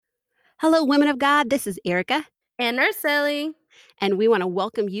Hello, women of God. This is Erica, And Urseli. and we want to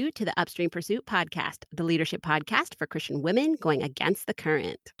welcome you to the Upstream Pursuit podcast, the leadership podcast for Christian women going against the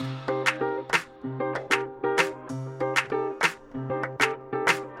current.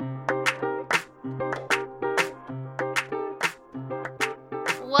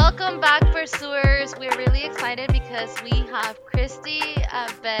 Welcome back, Pursuers. We're really excited because we have Christy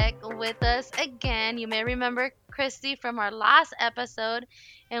Beck with us again. You may remember Christy from our last episode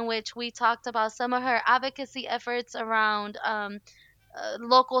in which we talked about some of her advocacy efforts around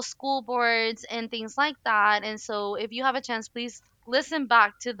local school boards and things like that. And so if you have a chance, please listen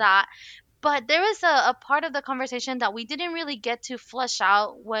back to that. But there was a part of the conversation that we didn't really get to flesh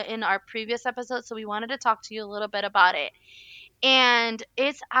out in our previous episode, so we wanted to talk to you a little bit about it. And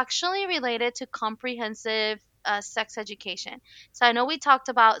it's actually related to comprehensive sex education. So I know we talked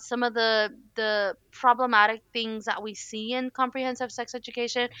about some of the problematic things that we see in comprehensive sex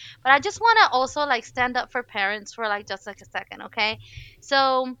education, but I just want to also stand up for parents for just a second, okay?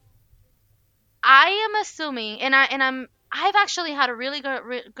 So I am assuming, I've actually had a really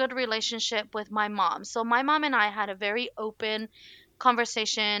good relationship with my mom. So my mom and I had a very open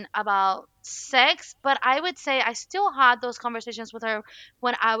conversation about sex, but I would say I still had those conversations with her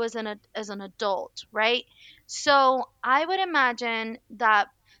when I was as an adult, right? So I would imagine that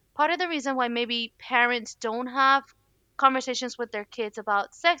part of the reason why maybe parents don't have conversations with their kids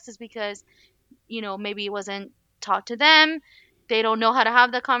about sex is because, maybe it wasn't taught to them. They don't know how to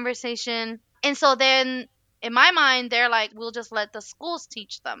have the conversation. And so then in my mind, they're like, we'll just let the schools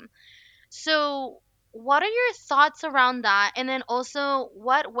teach them. So what are your thoughts around that? And then also,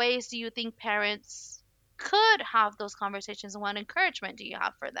 what ways do you think parents could have those conversations, and what encouragement do you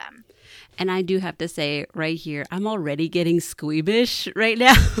have for them? And I do have to say right here, I'm already getting squeamish right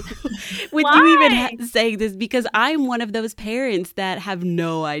now with Why? you even saying this, because I'm one of those parents that have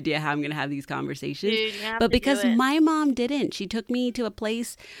no idea how I'm going to have these conversations. Dude, you have but to because do it. my mom didn't. She took me to a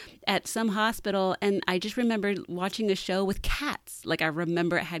place at some hospital, and I just remember watching a show with cats. I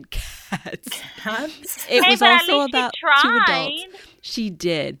remember it had cats. It was but at also least about she two tried. adults. She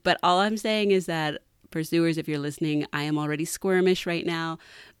did. But all I'm saying is that, Pursuers, if you're listening, I am already squirmish right now,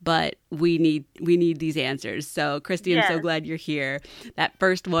 but we need these answers. So, Christy, I'm so Yes. glad you're here. That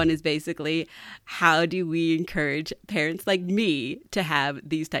first one is basically, how do we encourage parents like me to have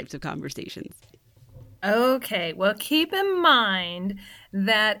these types of conversations? Okay, well, keep in mind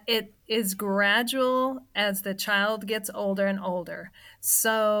that it is gradual as the child gets older and older.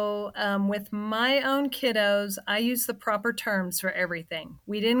 So, with my own kiddos, I use the proper terms for everything.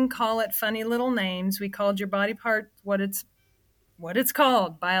 We didn't call it funny little names. We called your body part what it's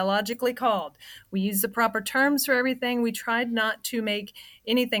called, biologically called. We use the proper terms for everything. We tried not to make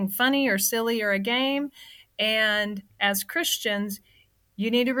anything funny or silly or a game. And as Christians, you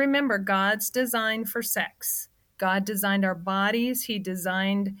need to remember God's design for sex. God designed our bodies. He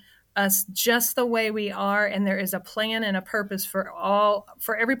designed us just the way we are, and there is a plan and a purpose for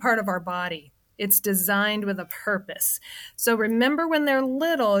every part of our body. It's designed with a purpose. So remember, when they're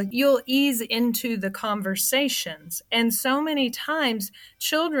little, you'll ease into the conversations. And so many times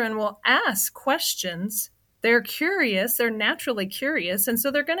children will ask questions. They're curious, they're naturally curious, and so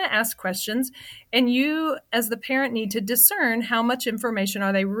they're going to ask questions. And you, as the parent, need to discern how much information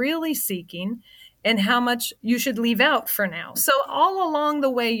are they really seeking and how much you should leave out for now. So all along the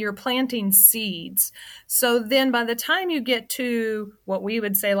way, you're planting seeds. So then by the time you get to what we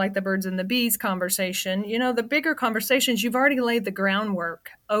would say like the birds and the bees conversation, the bigger conversations, you've already laid the groundwork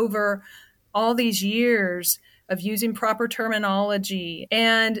over all these years of using proper terminology.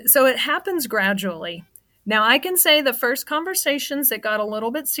 And so it happens gradually. Now, I can say the first conversations that got a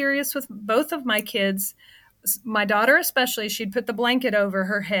little bit serious with both of my kids, my daughter especially, she'd put the blanket over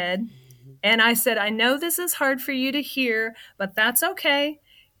her head. And I said, I know this is hard for you to hear, but that's okay.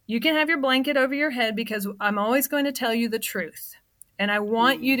 You can have your blanket over your head because I'm always going to tell you the truth. And I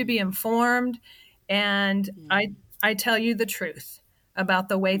want you to be informed. And I tell you the truth about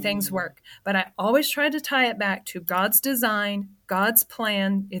the way things work. But I always try to tie it back to God's design, God's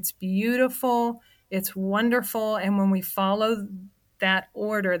plan. It's beautiful. It's wonderful. And when we follow that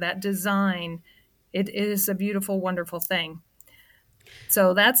order, that design, it is a beautiful, wonderful thing.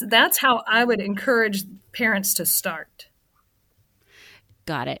 So that's how I would encourage parents to start.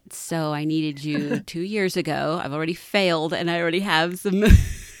 Got it. So I needed you 2 years ago. I've already failed, and I already have some names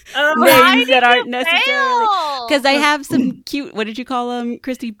that aren't necessarily, because I have some cute, what did you call them,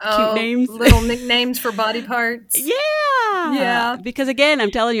 Christy? Cute names? Little nicknames for body parts. Yeah. Because again,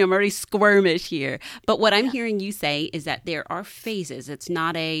 I'm telling you, I'm already squirmish here. But what I'm hearing you say is that there are phases. It's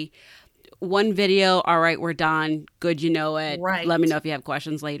not a one video. All right, we're done. Good, you know it. Right. Let me know if you have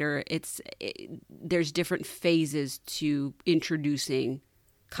questions later. There's different phases to introducing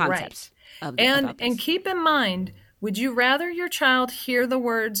concepts about this. And keep in mind, would you rather your child hear the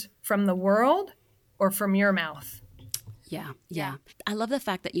words from the world or from your mouth? Yeah. I love the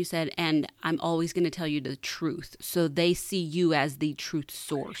fact that you said, and I'm always going to tell you the truth. So they see you as the truth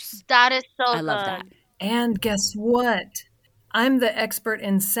source. That is so I good. love that. And guess what? I'm the expert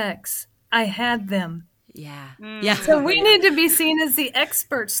in sex. I had them. Yeah. So we need to be seen as the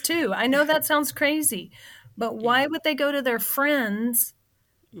experts too. I know that sounds crazy, but why would they go to their friends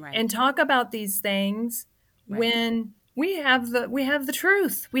and talk about these things when we have the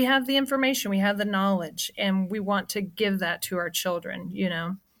truth, we have the information, we have the knowledge, and we want to give that to our children, you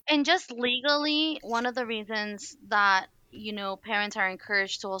know? And just legally, one of the reasons that parents are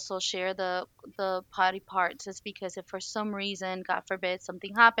encouraged to also share the potty parts is because if for some reason, God forbid,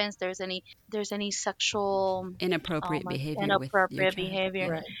 something happens, there's any sexual inappropriate behavior inappropriate with your child.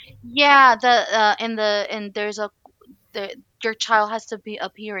 behavior. Right. Yeah, and there's your child has to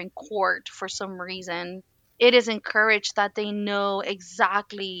appear in court for some reason. It is encouraged that they know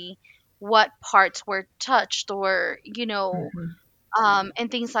exactly what parts were touched, or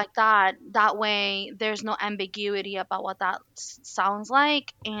and things like that. That way, there's no ambiguity about what that sounds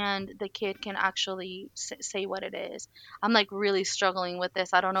like, and the kid can actually say what it is. I'm like really struggling with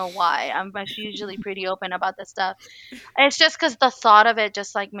this. I don't know why. I'm usually pretty open about this stuff. It's just because the thought of it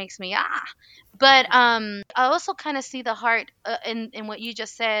just like makes me But I also kind of see the heart in what you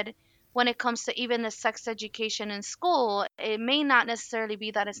just said when it comes to even the sex education in school. It may not necessarily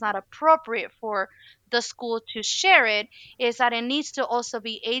be that it's not appropriate for the school to share it, is that it needs to also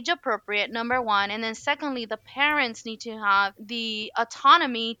be age appropriate, number one. And then secondly, the parents need to have the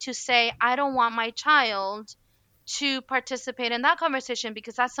autonomy to say, I don't want my child to participate in that conversation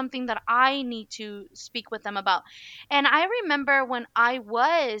because that's something that I need to speak with them about. And I remember when I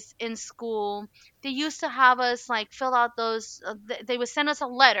was in school, they used to have us like fill out those, they would send us a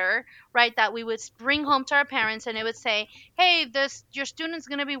letter, right, that we would bring home to our parents, and it would say, hey, your student's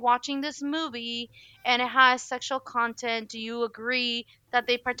going to be watching this movie and it has sexual content. Do you agree that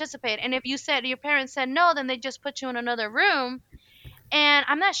they participate? And if your parents said no, then they just put you in another room. And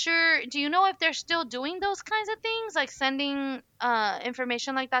I'm not sure, do you know if they're still doing those kinds of things, like sending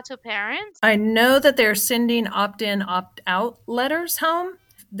information like that to parents? I know that they're sending opt-in, opt-out letters home.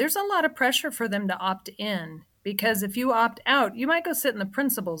 There's a lot of pressure for them to opt in, because if you opt out, you might go sit in the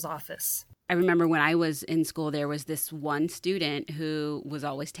principal's office. I remember when I was in school, there was this one student who was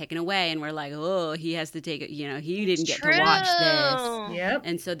always taken away, and we're like, oh, he has to take it. He didn't get to watch this. Yep.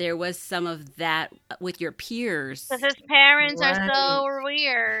 And so there was some of that with your peers. Because his parents are so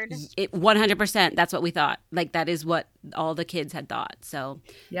weird. 100%. That's what we thought. Like, that is what all the kids had thought. So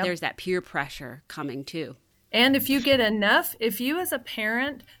there's that peer pressure coming too. And if you get enough, if you as a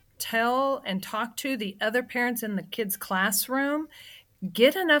parent tell and talk to the other parents in the kids' classroom,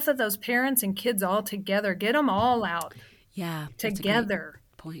 get enough of those parents and kids all together, get them all out together,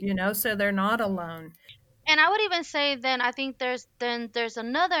 so they're not alone. And I would even say then I think there's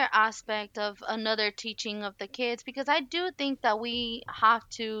another aspect of another teaching of the kids, because I do think that we have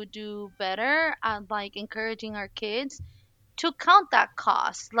to do better at like encouraging our kids to count that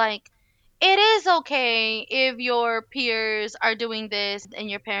cost. Like, it is okay if your peers are doing this and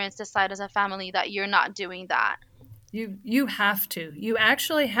your parents decide as a family that you're not doing that. You have to. You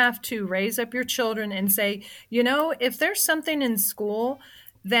actually have to raise up your children and say, if there's something in school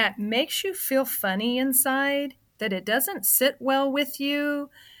that makes you feel funny inside, that it doesn't sit well with you,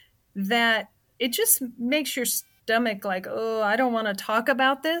 that it just makes your stomach like, oh, I don't want to talk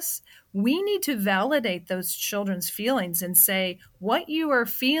about this. We need to validate those children's feelings and say what you are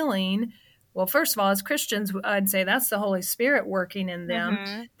feeling. Well, first of all, as Christians, I'd say that's the Holy Spirit working in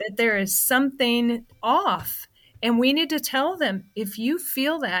them, that there is something off. And we need to tell them, if you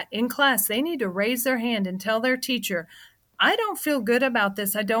feel that in class, they need to raise their hand and tell their teacher, I don't feel good about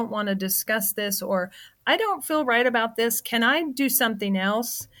this. I don't want to discuss this, or I don't feel right about this. Can I do something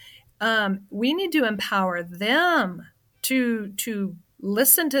else? We need to empower them to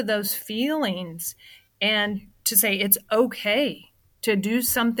listen to those feelings and to say it's okay to do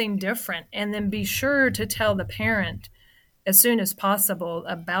something different, and then be sure to tell the parent as soon as possible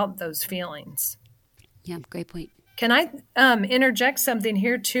about those feelings. Yeah, great point. Can I interject something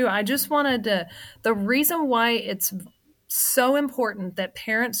here too? I just wanted to, the reason why it's so important that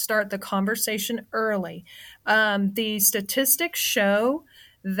parents start the conversation early. The statistics show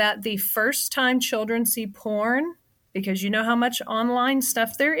that the first time children see porn, because you know how much online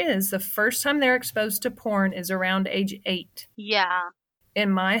stuff there is, the first time they're exposed to porn is around age 8. Yeah.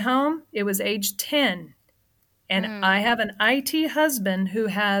 In my home, it was age 10. And I Mm. have an IT husband who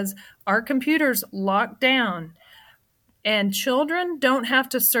has our computers locked down. And children don't have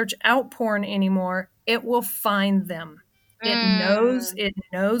to search out porn anymore. It will find them. Mm. It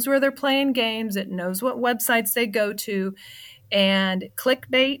knows where they're playing games. It knows what websites they go to. And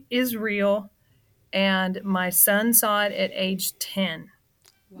clickbait is real. And my son saw it at age 10.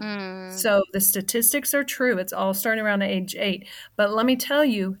 Wow. Mm. So the statistics are true. It's all starting around age 8. But let me tell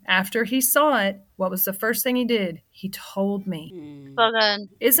you, after he saw it, what was the first thing he did? He told me. So good.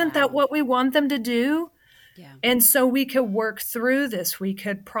 Isn't that Wow. what we want them to do? Yeah. And so we could work through this. We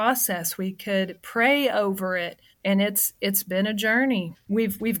could process. We could pray over it. And it's been a journey.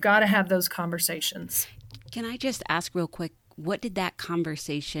 We've got to have those conversations. Can I just ask real quick, what did that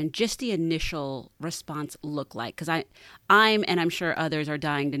conversation, just the initial response, look like? Because and I'm sure others are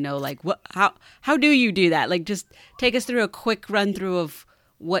dying to know, like, how do you do that? Like, just take us through a quick run through of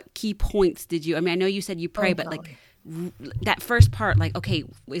what key points did you? I mean, I know you said you pray, but like that first part, like, okay,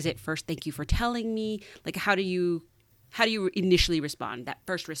 is it first? Thank you for telling me. Like, how do you initially respond? That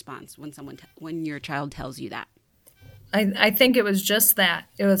first response when your child tells you that. I think it was just that.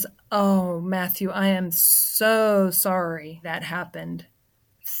 It was, oh, Matthew, I am so sorry that happened.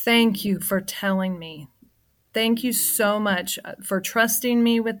 Thank you for telling me. Thank you so much for trusting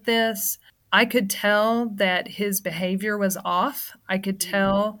me with this. I could tell that his behavior was off. I could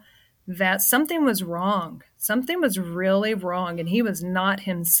tell that something was wrong. Something was really wrong, and he was not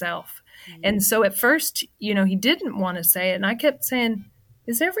himself. And so at first, he didn't want to say it. And I kept saying,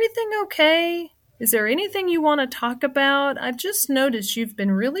 is everything okay? Is there anything you want to talk about? I've just noticed you've been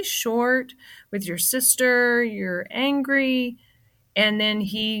really short with your sister. You're angry. And then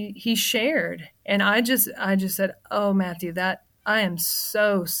he shared, and I just said, oh, Matthew, that I am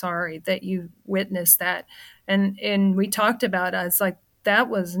so sorry that you witnessed that. And we talked about it. I was like, that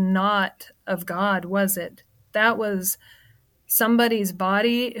was not of God, was it? That was somebody's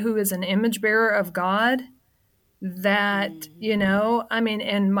body who is an image bearer of God. That, I mean,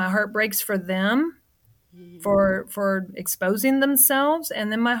 and my heart breaks for them, for exposing themselves.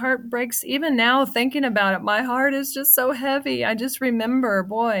 And then my heart breaks even now thinking about it. My heart is just so heavy. I just remember,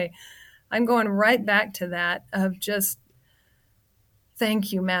 boy, I'm going right back to that of just,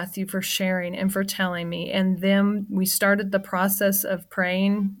 thank you, Matthew, for sharing and for telling me. And then we started the process of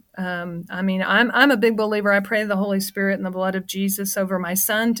praying. I mean, I'm a big believer. I pray the Holy Spirit and the blood of Jesus over my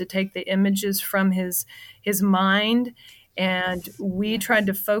son to take the images from his mind. And we tried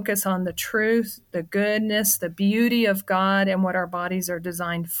to focus on the truth, the goodness, the beauty of God, and what our bodies are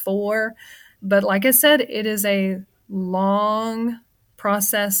designed for. But like I said, it is a long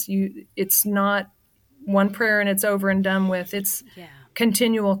process. It's not one prayer and it's over and done with. It's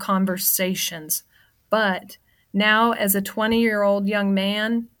continual conversations. But now, as a 20-year-old young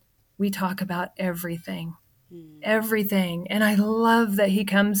man, we talk about everything. Everything. And I love that he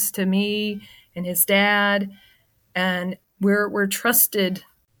comes to me and his dad, and we're trusted.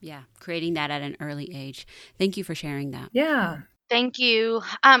 Yeah, creating that at an early age. Thank you for sharing that. Yeah. Thank you.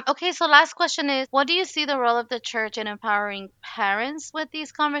 Okay, so last question is, what do you see the role of the church in empowering parents with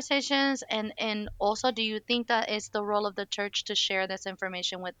these conversations? And also, do you think that it's the role of the church to share this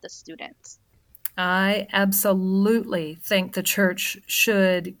information with the students? I absolutely think the church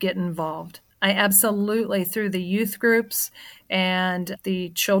should get involved. I absolutely, through the youth groups and the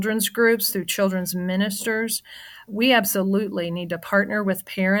children's groups, through children's ministers, we absolutely need to partner with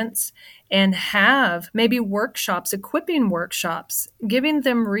parents and have maybe workshops, equipping workshops, giving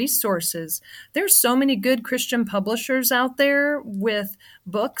them resources. There's so many good Christian publishers out there with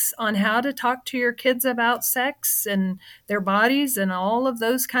books on how to talk to your kids about sex and their bodies and all of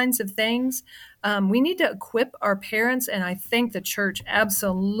those kinds of things. We need to equip our parents, and I think the church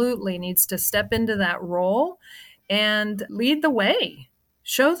absolutely needs to step into that role and lead the way.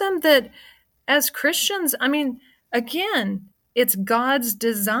 Show them that as Christians, I mean, again, it's God's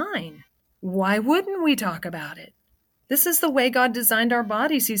design. Why wouldn't we talk about it? This is the way God designed our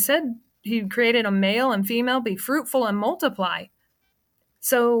bodies. He said he created a male and female, be fruitful and multiply.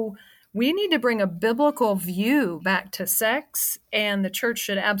 So we need to bring a biblical view back to sex, and the church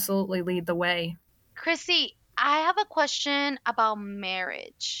should absolutely lead the way. Chrissy, I have a question about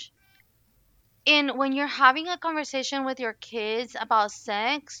marriage. When you're having a conversation with your kids about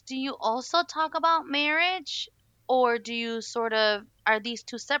sex, do you also talk about marriage? Or do you are these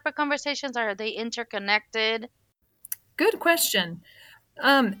two separate conversations? Or are they interconnected? Good question.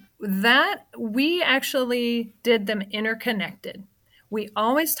 That we actually did them interconnected. We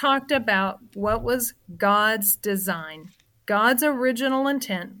always talked about what was God's design. God's original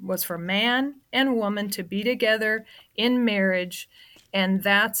intent was for man and woman to be together in marriage, And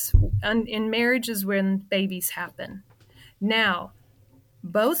in marriage is when babies happen. Now,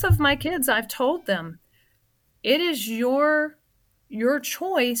 both of my kids, I've told them, it is your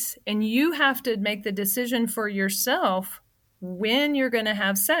choice, and you have to make the decision for yourself when you're going to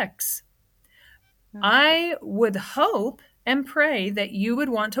have sex. Mm. I would hope and pray that you would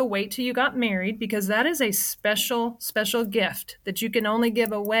want to wait till you got married, because that is a special, special gift that you can only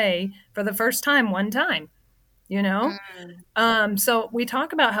give away for the first time one time, you know? Mm. So we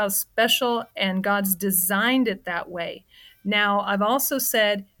talk about how special and God's designed it that way. Now, I've also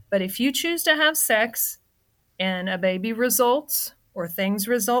said, but if you choose to have sex and a baby results or things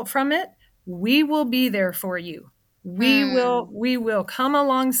result from it, we will be there for you. Hmm. We will come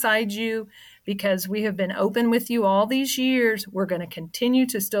alongside you, because we have been open with you all these years. We're going to continue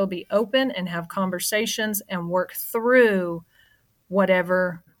to still be open and have conversations and work through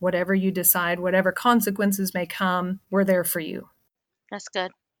whatever you decide, whatever consequences may come. We're there for you. That's good.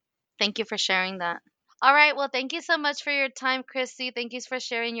 Thank you for sharing that. All right. Well, thank you so much for your time, Christy. Thank you for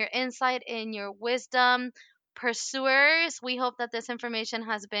sharing your insight and your wisdom. Pursuers, we hope that this information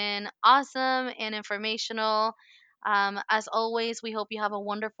has been awesome and informational. As always, we hope you have a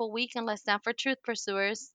wonderful week, and let's stand for truth, pursuers.